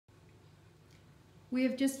We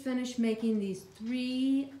have just finished making these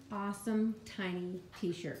 3 awesome tiny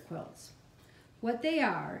t-shirt quilts. What they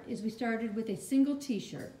are is we started with a single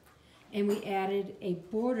t-shirt and we added a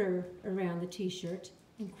border around the t-shirt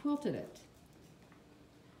and quilted it.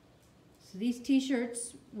 So these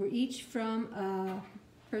t-shirts were each from a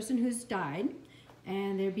person who's died,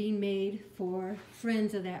 and they're being made for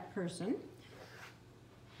friends of that person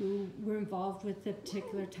who were involved with the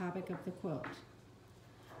particular topic of the quilt.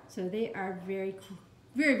 So they are very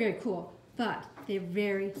cool, but they're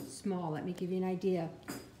very small. Let me give you an idea.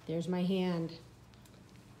 There's my hand.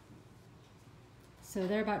 So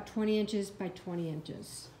they're about 20 inches by 20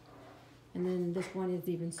 inches. And then this one is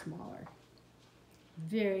even smaller.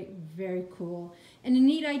 Very, very cool. And a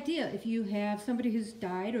neat idea if you have somebody who's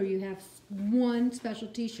died or you have one special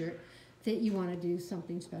t-shirt that you want to do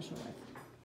something special with.